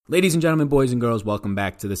Ladies and gentlemen, boys and girls, welcome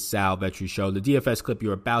back to the Sal Vetri Show. The DFS clip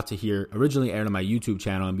you're about to hear originally aired on my YouTube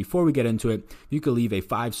channel, and before we get into it, if you could leave a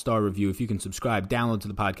 5-star review, if you can subscribe, download to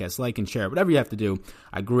the podcast, like and share, whatever you have to do,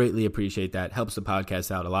 I greatly appreciate that. Helps the podcast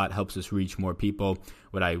out a lot, helps us reach more people.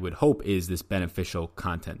 What I would hope is this beneficial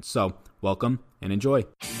content. So, welcome and enjoy.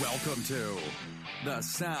 Welcome to the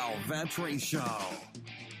Sal Vetri Show.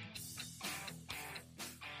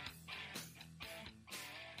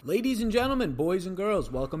 Ladies and gentlemen, boys and girls,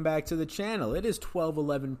 welcome back to the channel. It is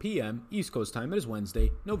 12:11 p.m. East Coast time. It is Wednesday,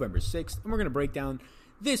 November 6th, and we're going to break down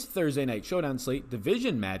this Thursday night Showdown slate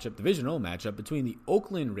divisional matchup between the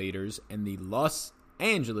Oakland Raiders and the Los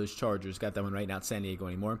Angeles Chargers. Got that one right, not San Diego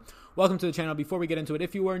anymore. Welcome to the channel. Before we get into it,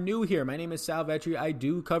 if you are new here, my name is Sal Vetri. I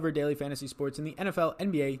do cover daily fantasy sports in the NFL,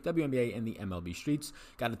 NBA, WNBA, and the MLB streets.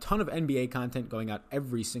 Got a ton of NBA content going out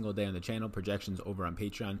every single day on the channel. Projections over on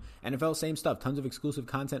Patreon. NFL, same stuff. Tons of exclusive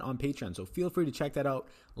content on Patreon. So feel free to check that out.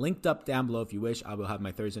 Linked up down below if you wish. I will have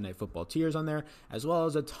my Thursday Night Football tiers on there, as well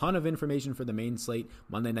as a ton of information for the main slate,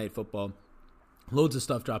 Monday Night Football. Loads of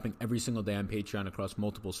stuff dropping every single day on Patreon across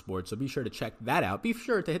multiple sports, so be sure to check that out. Be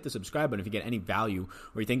sure to hit the subscribe button if you get any value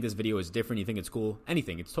or you think this video is different, you think it's cool,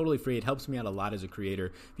 anything. It's totally free. It helps me out a lot as a creator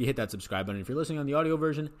if you hit that subscribe button. If you're listening on the audio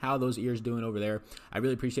version, how are those ears doing over there? I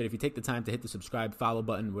really appreciate it if you take the time to hit the subscribe, follow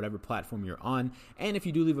button, whatever platform you're on. And if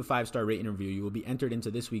you do leave a 5-star rate and review, you will be entered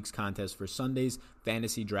into this week's contest for Sunday's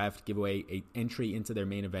fantasy draft giveaway, a entry into their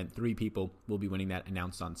main event. 3 people will be winning that,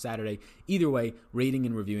 announced on Saturday. Either way, rating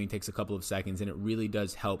and reviewing takes a couple of seconds, and it really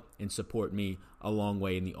does help and support me a long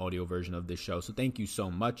way in the audio version of this show. So thank you so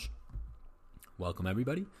much. Welcome,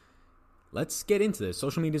 everybody. Let's get into this.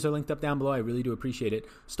 Social medias are linked up down below. I really do appreciate it.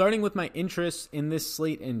 Starting with my interest in this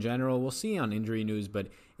slate in general, we'll see on injury news, but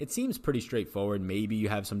it seems pretty straightforward. Maybe you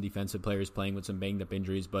have some defensive players playing with some banged-up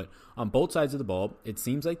injuries, but on both sides of the ball, it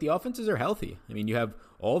seems like the offenses are healthy. I mean, you have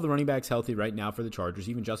all the running backs healthy right now for the Chargers.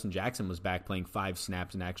 Even Justin Jackson was back playing 5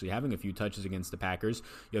 snaps and actually having a few touches against the Packers.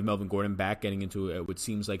 You have Melvin Gordon back getting into what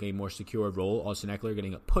seems like a more secure role. Austin Eckler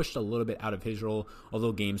getting pushed a little bit out of his role,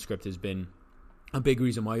 although game script has been a big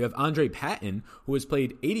reason why. You have Andre Patton, who has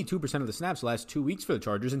played 82% of the snaps the last 2 weeks for the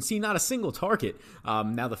Chargers and seen not a single target.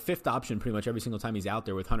 Now the 5th option pretty much every single time he's out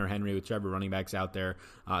there, with Hunter Henry, with Trevor running backs out there,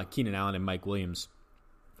 Keenan Allen and Mike Williams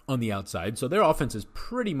on the outside. So their offense is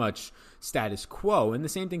pretty much status quo, and the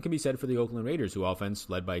same thing can be said for the Oakland Raiders, who offense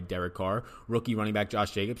led by Derek Carr, rookie running back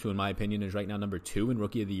Josh Jacobs, who in my opinion is right now number 2 in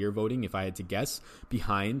Rookie of the Year voting. If I had to guess,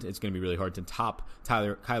 behind, it's going to be really hard to top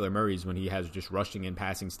Kyler Murray's when he has just rushing and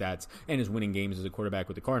passing stats and is winning games as a quarterback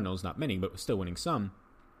with the Cardinals. Not many, but still winning some.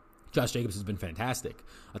 Josh Jacobs has been fantastic.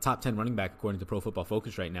 A top 10 running back according to Pro Football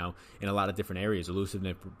Focus right now in a lot of different areas.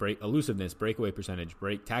 Elusiveness, breakaway percentage,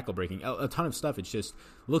 tackle breaking, a ton of stuff. It just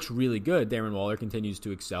looks really good. Darren Waller continues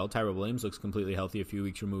to excel. Tyrell Williams looks completely healthy, a few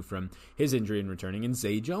weeks removed from his injury and returning. And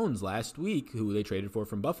Zay Jones last week, who they traded for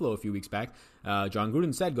from Buffalo a few weeks back, John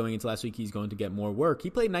Gruden said going into last week he's going to get more work. He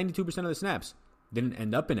played 92% of the snaps. Didn't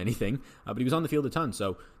end up in anything, but he was on the field a ton.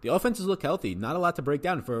 So the offenses look healthy. Not a lot to break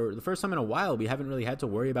down. For the first time in a while, we haven't really had to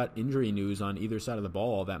worry about injury news on either side of the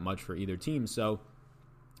ball all that much for either team. So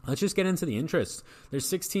let's just get into the interest. There's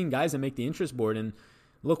 16 guys that make the interest board. And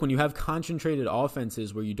look, when you have concentrated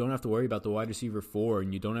offenses where you don't have to worry about the wide receiver 4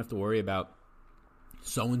 and you don't have to worry about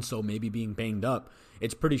so-and-so maybe being banged up,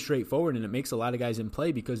 it's pretty straightforward, and it makes a lot of guys in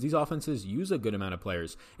play because these offenses use a good amount of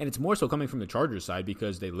players. And it's more so coming from the Chargers side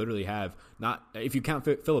because they literally have, not, if you count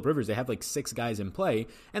Phillip Rivers, they have like 6 guys in play.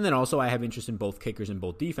 And then also I have interest in both kickers and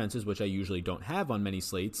both defenses, which I usually don't have on many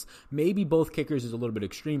slates. Maybe both kickers is a little bit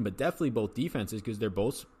extreme, but definitely both defenses because they're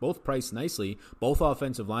both priced nicely. Both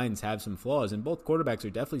offensive lines have some flaws, and both quarterbacks are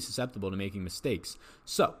definitely susceptible to making mistakes.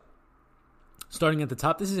 So, starting at the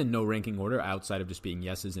top, this is in no ranking order outside of just being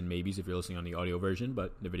yeses and maybes if you're listening on the audio version,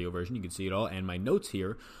 but the video version, you can see it all, and my notes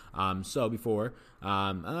here. Actually,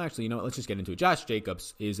 you know what, let's just get into it. Josh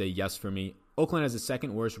Jacobs is a yes for me. Oakland has the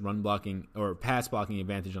second worst run blocking or pass blocking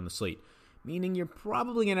advantage on the slate, meaning you're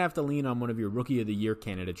probably going to have to lean on one of your Rookie of the Year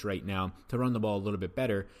candidates right now to run the ball a little bit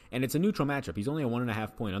better, and it's a neutral matchup. He's only a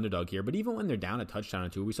 1.5-point underdog here, but even when they're down a touchdown or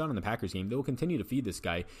two, we saw it in the Packers game, they will continue to feed this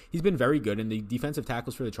guy. He's been very good, and the defensive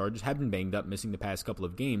tackles for the Chargers have been banged up, missing the past couple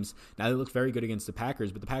of games. Now, they look very good against the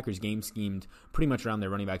Packers, but the Packers game schemed pretty much around their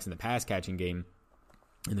running backs in the pass-catching game,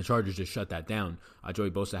 and the Chargers just shut that down.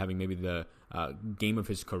 Joey Bosa having maybe the game of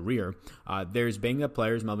his career. There's banged up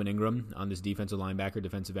players, Melvin Ingram on this defensive linebacker,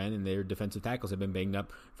 defensive end, and their defensive tackles have been banged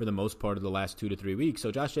up for the most part of the last 2 to 3 weeks.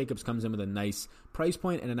 So Josh Jacobs comes in with a nice price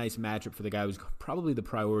point and a nice matchup for the guy who's probably the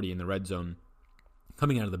priority in the red zone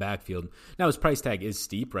coming out of the backfield. Now, his price tag is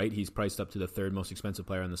steep, right? He's priced up to the third most expensive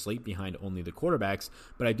player on the slate behind only the quarterbacks,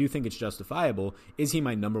 but I do think it's justifiable. Is he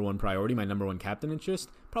my number one priority, my number one captain interest?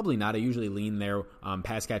 Probably not. I usually lean there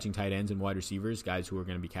pass-catching tight ends and wide receivers, guys who are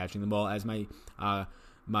going to be catching the ball as my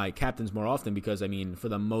captains more often because, I mean, for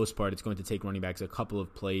the most part, it's going to take running backs a couple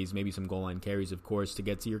of plays, maybe some goal line carries, of course, to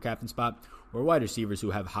get to your captain spot, or wide receivers who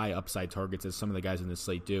have high upside targets, as some of the guys in this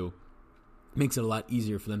slate do. Makes it a lot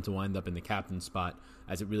easier for them to wind up in the captain spot,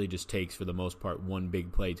 as it really just takes, for the most part, one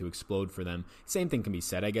big play to explode for them. Same thing can be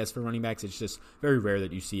said, I guess, for running backs. It's just very rare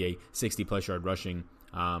that you see a 60-plus yard rushing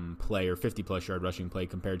play or 50-plus yard rushing play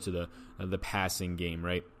compared to the passing game,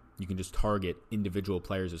 right? You can just target individual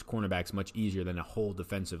players as cornerbacks much easier than a whole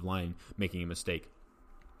defensive line making a mistake.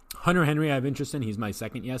 Hunter Henry, I have interest in. He's my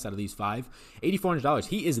second yes out of these five. $8,400.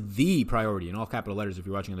 He is the priority in all capital letters. If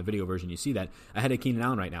you're watching on the video version, you see that ahead of Keenan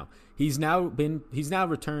Allen right now. He's now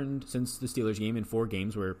returned since the Steelers game in 4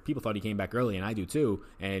 games where people thought he came back early, and I do too.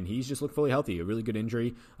 And he's just looked fully healthy. A really good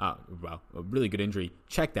injury. A really good injury.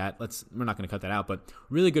 Check that. We're not going to cut that out, but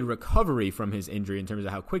really good recovery from his injury in terms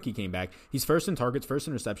of how quick he came back. He's first in targets, first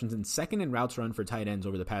in receptions, and second in routes run for tight ends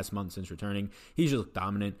over the past month since returning. He's just looked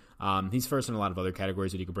dominant. He's first in a lot of other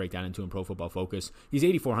categories that you could break down into in Pro Football Focus. He's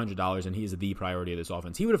 $8,400, and he is the priority of this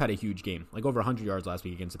offense. He would have had a huge game, like over 100 yards last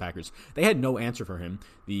week against the Packers. They had no answer for him.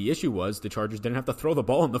 The issue was the Chargers didn't have to throw the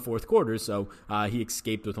ball in the fourth quarter, so he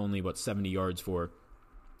escaped with only, 70 yards or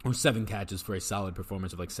 7 catches for a solid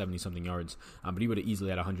performance of like 70-something yards. But he would have easily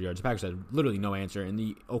had 100 yards. The Packers had literally no answer, and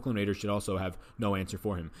the Oakland Raiders should also have no answer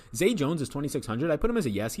for him. Zay Jones is $2,600. I put him as a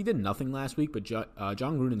yes. He did nothing last week, but John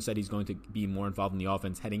Gruden said he's going to be more involved in the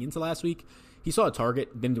offense heading into last week. He saw a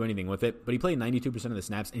target, didn't do anything with it, but he played 92% of the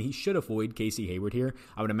snaps, and he should avoid Casey Hayward here.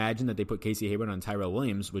 I would imagine that they put Casey Hayward on Tyrell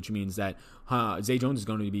Williams, which means that Zay Jones is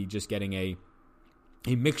going to be just getting a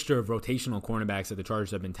mixture of rotational cornerbacks that the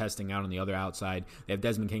Chargers have been testing out on the other outside. They have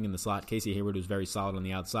Desmond King in the slot. Casey Hayward, who's very solid on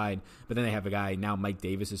the outside. But then they have a guy, now Mike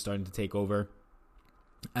Davis is starting to take over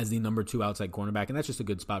as the number 2 outside cornerback, and that's just a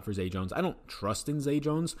good spot for Zay Jones. I don't trust in Zay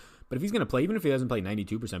Jones, but if he's going to play, even if he doesn't play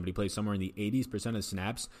 92%, but he plays somewhere in the 80% of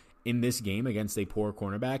snaps in this game against a poor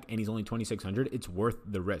cornerback, and he's only $2,600, it's worth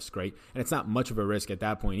the risk, right? And it's not much of a risk at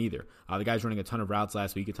that point either. The guy's running a ton of routes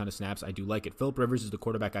last week, a ton of snaps. I do like it. Phillip Rivers is the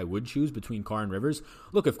quarterback I would choose between Carr and Rivers.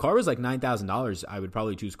 Look, if Carr was like $9,000, I would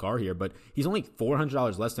probably choose Carr here, but he's only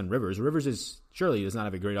 $400 less than Rivers. Rivers surely does not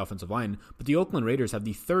have a great offensive line, but the Oakland Raiders have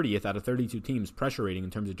the 30th out of 32 teams pressure rating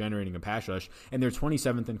in terms of generating a pass rush, and they're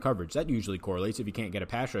 27th in coverage. That usually correlates. If you can't get a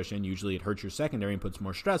pass rush in, usually it hurts your secondary and puts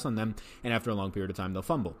more stress on them, and after a long period of time, they'll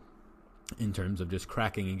fumble in terms of just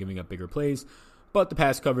cracking and giving up bigger plays. But the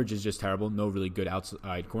pass coverage is just terrible. No really good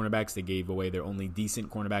outside cornerbacks. They gave away their only decent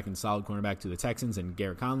cornerback and solid cornerback to the Texans and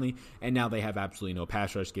Garrett Conley, and now they have absolutely no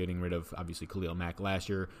pass rush, getting rid of, obviously, Khalil Mack last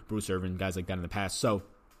year, Bruce Irvin, guys like that in the past. So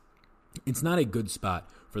it's not a good spot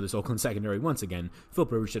for this Oakland secondary. Once again,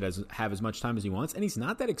 Phillip Rivers should have as much time as he wants, and he's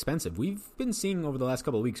not that expensive. We've been seeing over the last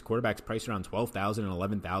couple of weeks quarterbacks priced around $12,000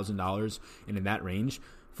 and $11,000 and in that range.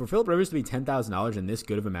 For Phillip Rivers to be $10,000 in this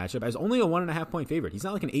good of a matchup as only a 1.5-point favorite. He's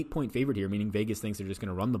not like an 8-point favorite here, meaning Vegas thinks they're just going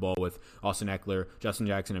to run the ball with Austin Eckler, Justin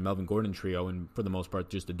Jackson, and Melvin Gordon trio, and for the most part,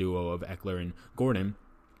 just a duo of Eckler and Gordon.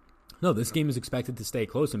 No, this game is expected to stay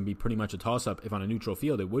close and be pretty much a toss-up. If on a neutral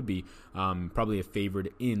field, it would be probably a favored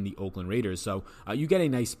in the Oakland Raiders. So you get a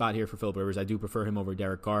nice spot here for Phillip Rivers. I do prefer him over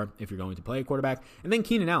Derek Carr if you're going to play a quarterback. And then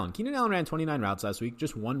Keenan Allen. Keenan Allen ran 29 routes last week,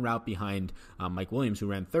 just one route behind Mike Williams, who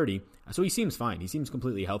ran 30. So he seems fine. He seems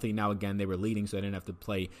completely healthy. Now, again, they were leading, so they didn't have to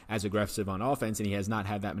play as aggressive on offense, and he has not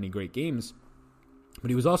had that many great games. But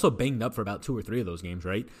he was also banged up for about 2 or 3 of those games,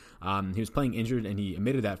 right? He was playing injured, and he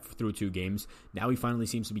admitted that through 2 games. Now he finally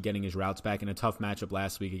seems to be getting his routes back in a tough matchup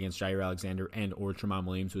last week against Jair Alexander or Tramon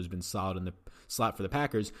Williams, who has been solid in the slot for the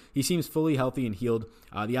Packers. He seems fully healthy and healed.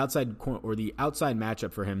 The outside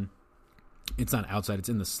matchup for him, it's not outside, it's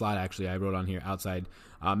in the slot, actually. I wrote on here outside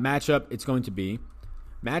matchup. It's going to be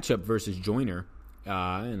matchup versus Joyner.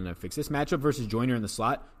 And I fix this matchup versus Joyner in the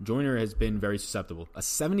slot. Joyner has been very susceptible. A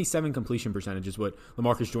 77 completion percentage is what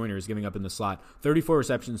LaMarcus Joyner is giving up in the slot. 34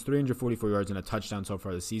 receptions, 344 yards, and a touchdown so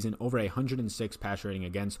far this season. Over 106 pass rating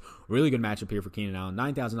against. Really good matchup here for Keenan Allen.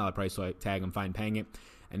 $9,000 price tag. I'm fine paying it.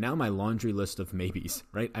 And now my laundry list of maybes,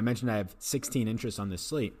 right? I mentioned I have 16 interests on this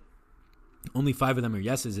slate. Only 5 of them are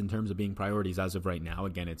yeses in terms of being priorities as of right now.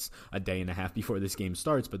 Again, it's a day and a half before this game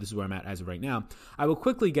starts, but this is where I'm at as of right now. I will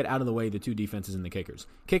quickly get out of the way the 2 defenses and the kickers.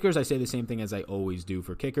 Kickers, I say the same thing as I always do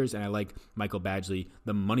for kickers, and I like Michael Badgley,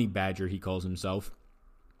 the money badger he calls himself.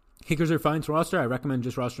 Kickers are fine to roster. I recommend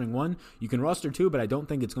just rostering one. You can roster two, but I don't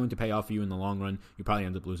think it's going to pay off for you in the long run. You probably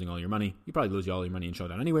end up losing all your money. You probably lose all your money in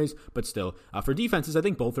Showdown anyways, but still. For defenses, I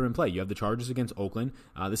think both are in play. You have the Chargers against Oakland.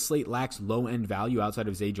 This slate lacks low-end value outside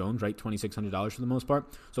of Zay Jones, right? $2,600 for the most part.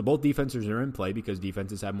 So both defenses are in play because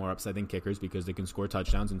defenses have more upside than kickers because they can score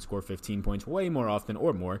touchdowns and score 15 points way more often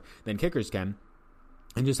or more than kickers can,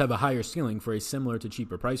 and just have a higher ceiling for a similar to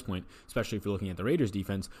cheaper price point, especially if you're looking at the Raiders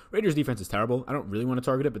defense. Raiders defense is terrible. I don't really want to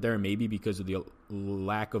target it, but there may be because of the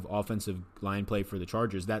lack of offensive line play for the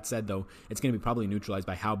Chargers. That said, though, it's going to be probably neutralized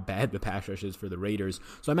by how bad the pass rush is for the Raiders.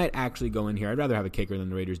 So I might actually go in here. I'd rather have a kicker than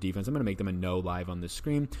the Raiders defense. I'm going to make them a no live on this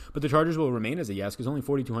screen, but the Chargers will remain as a yes because only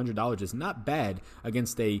 $4,200 is not bad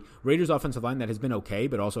against a Raiders offensive line that has been okay,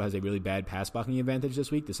 but also has a really bad pass blocking advantage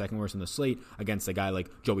this week, the second worst in the slate, against a guy like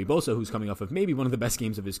Joey Bosa, who's coming off of maybe one of the best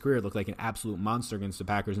games of his career. Looked like an absolute monster against the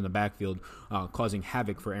Packers in the backfield, causing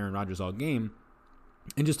havoc for Aaron Rodgers all game,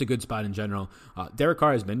 and just a good spot in general. Derek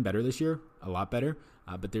Carr has been better this year, a lot better,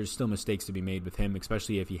 but there's still mistakes to be made with him,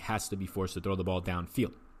 especially if he has to be forced to throw the ball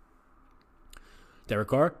downfield. Derek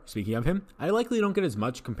Carr, speaking of him, I likely don't get as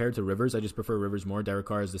much compared to Rivers. I just prefer Rivers more. Derek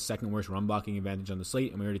Carr is the second worst run blocking advantage on the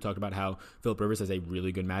slate, and we already talked about how Phillip Rivers has a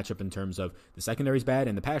really good matchup in terms of the secondary's bad,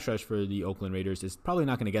 and the pass rush for the Oakland Raiders is probably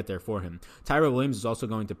not going to get there for him. Tyrell Williams is also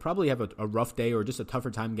going to probably have a rough day or just a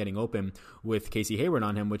tougher time getting open with Casey Hayward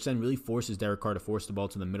on him, which then really forces Derek Carr to force the ball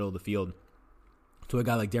to the middle of the field to a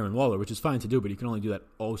guy like Darren Waller, which is fine to do, but you can only do that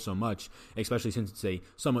oh so much, especially since it's a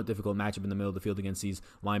somewhat difficult matchup in the middle of the field against these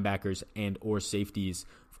linebackers and or safeties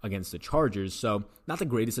against the Chargers. So not the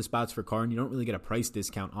greatest of spots for Carr, and you don't really get a price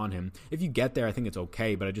discount on him. If you get there, I think it's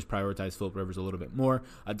okay, but I just prioritize Phillip Rivers a little bit more.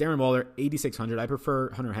 Darren Waller, $8,600. I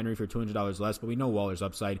prefer Hunter Henry for $200 less, but we know Waller's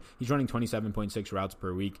upside. He's running 27.6 routes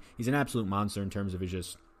per week. He's an absolute monster in terms of his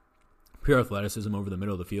just pure athleticism over the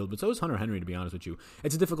middle of the field, but so is Hunter Henry, to be honest with you.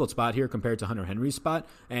 It's a difficult spot here compared to Hunter Henry's spot,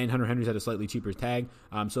 and Hunter Henry's had a slightly cheaper tag.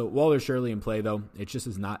 So Waller's surely in play, though. It just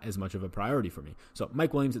is not as much of a priority for me. So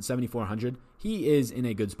Mike Williams at $7,400. He is in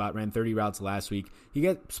a good spot, ran 30 routes last week. He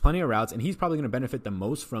gets plenty of routes, and he's probably going to benefit the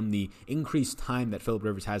most from the increased time that Phillip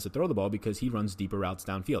Rivers has to throw the ball because he runs deeper routes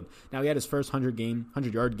downfield. Now, he had his first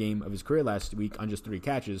 100-yard game of his career last week on just 3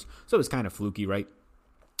 catches, so it's kind of fluky, right?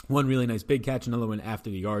 One really nice big catch, another one after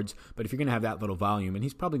the yards. But if you're going to have that little volume, and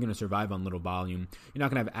he's probably going to survive on little volume, you're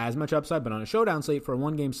not going to have as much upside. But on a showdown slate for a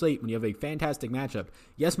one-game slate, when you have a fantastic matchup,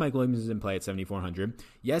 yes, Mike Williams is in play at $7,400.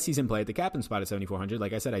 Yes, he's in play at the captain spot at $7,400.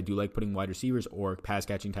 Like I said, I do like putting wide receivers or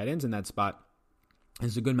pass-catching tight ends in that spot.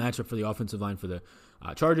 It's a good matchup for the offensive line for the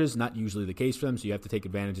Chargers. Not usually the case for them, so you have to take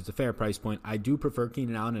advantage. It's a fair price point. I do prefer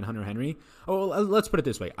Keenan Allen and Hunter Henry. Oh, well, let's put it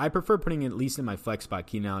this way. I prefer putting at least in my flex spot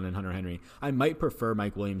Keenan Allen and Hunter Henry. I might prefer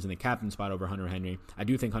Mike Williams in the captain spot over Hunter Henry. I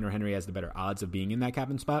do think Hunter Henry has the better odds of being in that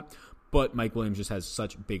captain spot, but Mike Williams just has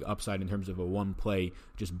such big upside in terms of a one-play,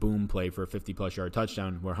 just boom play for a 50-plus yard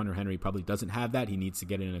touchdown, where Hunter Henry probably doesn't have that. He needs to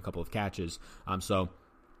get in a couple of catches. So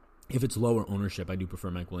if it's lower ownership, I do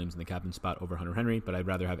prefer Mike Williams in the captain spot over Hunter Henry, but I'd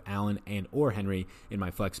rather have Allen and or Henry in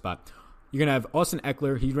my flex spot. You're going to have Austin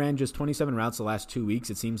Eckler. He ran just 27 routes the last 2 weeks,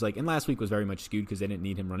 it seems like. And last week was very much skewed because they didn't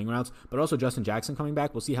need him running routes. But also Justin Jackson coming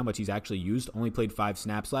back. We'll see how much he's actually used. Only played 5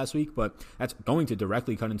 snaps last week, but that's going to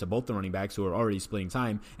directly cut into both the running backs who are already splitting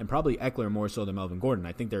time, and probably Eckler more so than Melvin Gordon.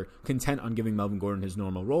 I think they're content on giving Melvin Gordon his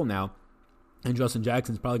normal role now, and Justin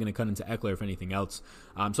Jackson's probably going to cut into Eckler, if anything else.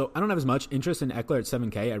 So I don't have as much interest in Eckler at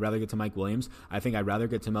 $7K. I'd rather get to Mike Williams. I think I'd rather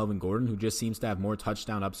get to Melvin Gordon, who just seems to have more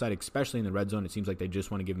touchdown upside, especially in the red zone. It seems like they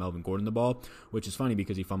just want to give Melvin Gordon the ball, which is funny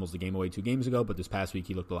because he fumbles the game away 2 games ago, but this past week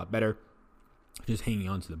he looked a lot better, just hanging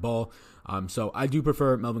on to the ball. So I do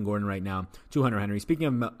prefer Melvin Gordon right now to Hunter Henry. Speaking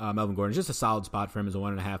of Melvin Gordon, it's just a solid spot for him as a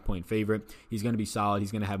 1.5 point favorite. He's going to be solid.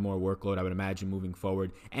 He's going to have more workload, I would imagine, moving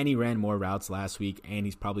forward. And he ran more routes last week, and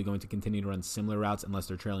he's probably going to continue to run similar routes unless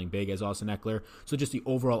they're trailing big as Austin Eckler. So just the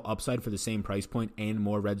overall upside for the same price point and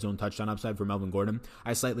more red zone touchdown upside for Melvin Gordon,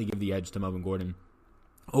 I slightly give the edge to Melvin Gordon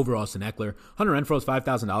over Austin Eckler. Hunter Renfrow is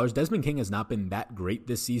 $5,000. Desmond King has not been that great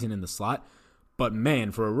this season in the slot. But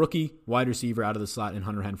man, for a rookie wide receiver out of the slot in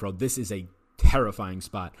Hunter Renfrow, this is a terrifying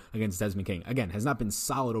spot against Desmond King. Again, has not been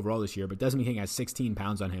solid overall this year, but Desmond King has 16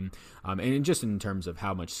 pounds on him. And just in terms of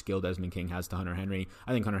how much skill Desmond King has to Hunter Henry,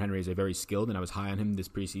 I think Hunter Henry is a very skilled, and I was high on him this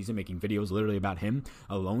preseason, making videos literally about him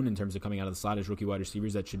alone in terms of coming out of the slot as rookie wide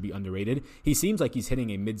receivers that should be underrated. He seems like he's hitting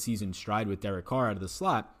a midseason stride with Derek Carr out of the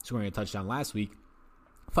slot, scoring a touchdown last week.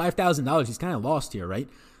 $5,000, he's kind of lost here, right?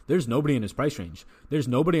 There's nobody in his price range. There's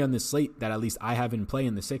nobody on this slate that at least I have in play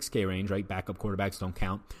in the 6K range, right? Backup quarterbacks don't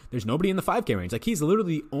count. There's nobody in the 5K range. Like, he's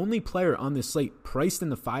literally the only player on this slate priced in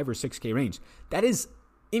the 5 or 6K range. That is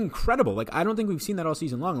incredible. Like, I don't think we've seen that all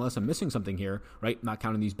season long unless I'm missing something here, right? Not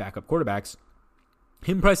counting these backup quarterbacks.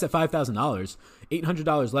 Him priced at $5,000,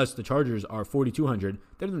 $800 less. The Chargers are $4,200.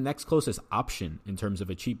 They're the next closest option in terms of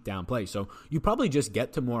a cheap down play. So you probably just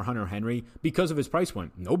get to more Hunter Henry because of his price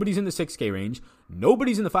point. Nobody's in the 6K range.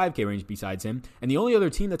 Nobody's in the 5K range besides him. And the only other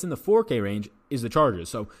team that's in the 4K range is the Chargers.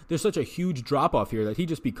 So there's such a huge drop off here that he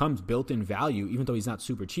just becomes built-in value, even though he's not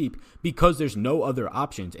super cheap, because there's no other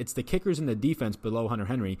options. It's the kickers in the defense below Hunter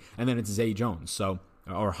Henry, and then it's Zay Jones.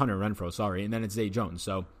 Or Hunter Renfrow, sorry. And then it's Zay Jones.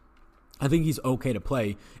 So I think he's okay to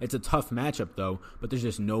play. It's a tough matchup, though, but there's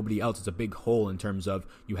just nobody else. It's a big hole in terms of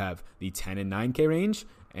you have the 10 and 9K range,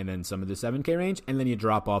 and then some of the 7K range, and then you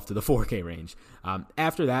drop off to the 4K range.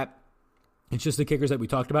 After that, it's just the kickers that we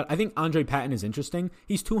talked about. I think Andre Patton is interesting.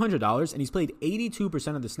 He's $200, and he's played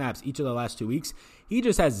 82% of the snaps each of the last 2 weeks. He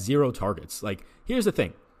just has 0 targets. Like, here's the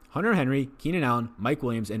thing. Hunter Henry, Keenan Allen, Mike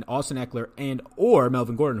Williams, and Austin Eckler or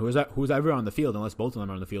Melvin Gordon, who's ever on the field, unless both of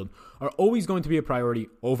them are on the field, are always going to be a priority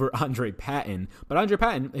over Andre Patton. But Andre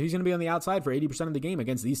Patton, if he's going to be on the outside for 80% of the game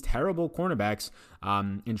against these terrible cornerbacks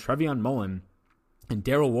in Trevion Mullen and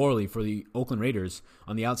Darryl Worley for the Oakland Raiders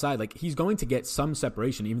on the outside, like, he's going to get some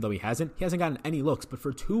separation, even though he hasn't gotten any looks. But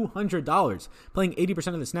for $200, playing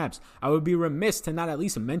 80% of the snaps, I would be remiss to not at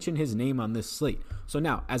least mention his name on this slate. So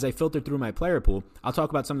now, as I filter through my player pool, I'll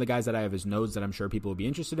talk about some of the guys that I have as nodes that I'm sure people will be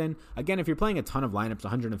interested in. Again, if you're playing a ton of lineups,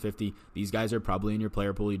 150, these guys are probably in your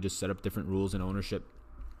player pool. You just set up different rules and ownership.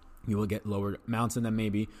 You will get lower amounts in them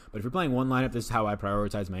maybe. But if you're playing one lineup, this is how I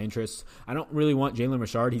prioritize my interests. I don't really want Jalen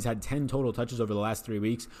Richard. He's had 10 total touches over the last 3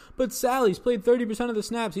 weeks. But Sally's played 30% of the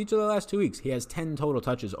snaps each of the last 2 weeks. He has 10 total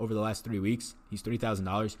touches over the last 3 weeks. He's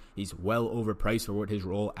 $3,000. He's well overpriced for what his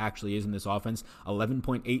role actually is in this offense.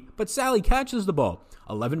 11.8. But Sally catches the ball.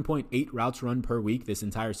 11.8 routes run per week this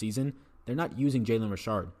entire season. They're not using Jalen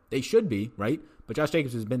Richard. They should be, right? But Josh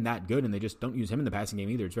Jacobs has been that good, and they just don't use him in the passing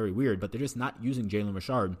game either. It's very weird, but they're just not using Jalen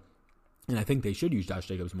Richard. And I think they should use Josh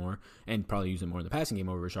Jacobs more and probably use him more in the passing game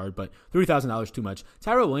over Richard, but $3,000 too much.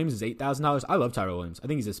 Tyrell Williams is $8,000. I love Tyrell Williams. I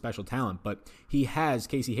think he's a special talent, but he has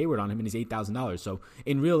Casey Hayward on him and he's $8,000. So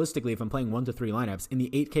realistically, if I'm playing 1 to 3 lineups, in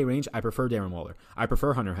the 8K range, I prefer Darren Waller. I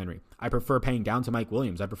prefer Hunter Henry. I prefer paying down to Mike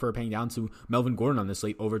Williams. I prefer paying down to Melvin Gordon on this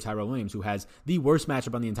slate over Tyrell Williams, who has the worst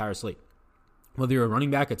matchup on the entire slate. Whether you're a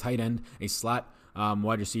running back, a tight end, a slot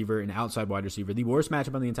wide receiver, an outside wide receiver, the worst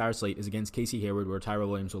matchup on the entire slate is against Casey Hayward, where Tyrell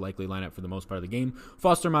Williams will likely line up for the most part of the game.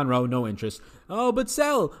 Foster Monroe, no interest. Oh, but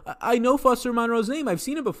Sal, I know Foster Monroe's name. I've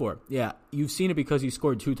seen it before. Yeah, you've seen it because he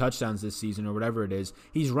scored 2 touchdowns this season or whatever it is.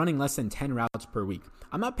 He's running less than 10 routes per week.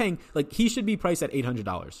 I'm not paying, like, he should be priced at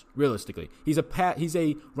 $800, realistically. He's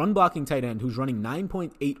a run-blocking tight end who's running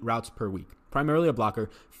 9.8 routes per week. Primarily a blocker,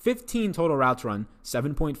 15 total routes run,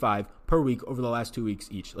 7.5 per week over the last 2 weeks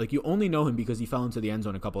each. Like, you only know him because he fell into the end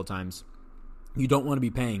zone a couple of times. You don't want to be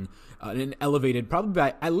paying an elevated, probably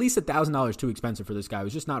by at least $1,000 too expensive for this guy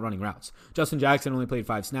who's just not running routes. Justin Jackson only played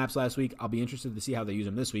 5 snaps last week. I'll be interested to see how they use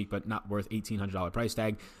him this week, but not worth $1,800 price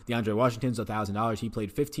tag. DeAndre Washington's $1,000. He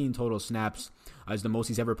played 15 total snaps, as the most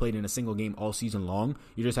he's ever played in a single game all season long.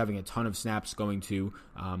 You're just having a ton of snaps going to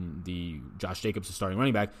the Josh Jacobs, the starting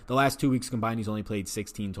running back. The last 2 weeks combined, he's only played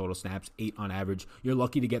 16 total snaps, 8 on average. You're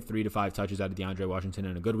lucky to get 3 to 5 touches out of DeAndre Washington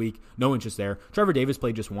in a good week. No interest there. Trevor Davis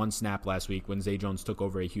played just 1 snap last week when Zay Jones took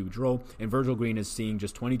over a huge role, and Virgil Green is seeing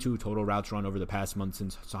just 22 total routes run over the past month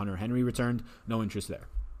since Hunter Henry returned. No interest there.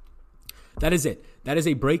 That is it. That is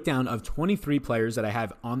a breakdown of 23 players that I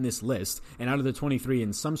have on this list. And out of the 23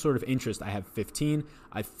 in some sort of interest, I have 15.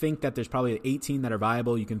 I think that there's probably 18 that are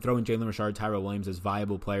viable. You can throw in Jalen Richard, Tyrell Williams as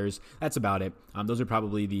viable players. That's about it. Those are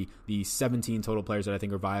probably the 17 total players that I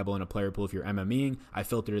think are viable in a player pool if you're MMEing. I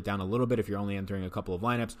filtered it down a little bit if you're only entering a couple of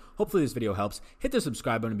lineups. Hopefully this video helps. Hit the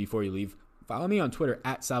subscribe button before you leave. Follow me on Twitter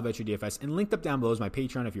at SalVetriDFS, and linked up down below is my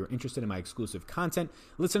Patreon if you're interested in my exclusive content.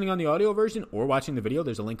 Listening on the audio version or watching the video,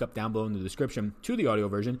 there's a link up down below in the description to the audio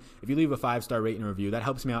version. If you leave a 5-star rating and review, that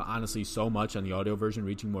helps me out honestly so much on the audio version,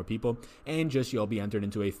 reaching more people, and just you'll be entered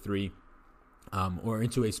into into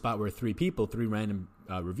a spot where 3 random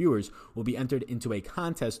reviewers will be entered into a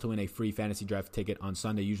contest to win a free fantasy draft ticket on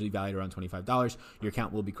Sunday, usually valued around $25. Your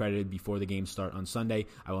account will be credited before the games start on Sunday.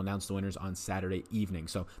 I will announce the winners on Saturday evening.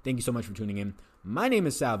 So thank you so much for tuning in. My name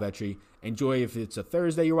is Sal Vetri. Enjoy if it's a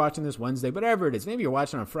Thursday you're watching this, Wednesday, whatever it is. Maybe you're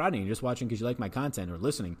watching on Friday and you're just watching because you like my content or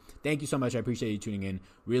listening. Thank you so much. I appreciate you tuning in.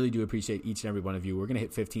 Really do appreciate each and every one of you. We're going to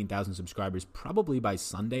hit 15,000 subscribers probably by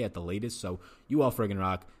Sunday at the latest. So you all friggin'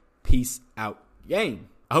 rock. Peace out, gang.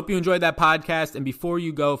 I hope you enjoyed that podcast, and before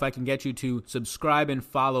you go, if I can get you to subscribe and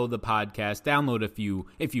follow the podcast, download if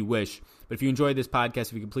you wish. But if you enjoyed this podcast,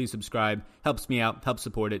 if you could please subscribe, helps me out, helps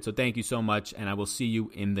support it. So thank you so much, and I will see you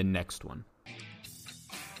in the next one.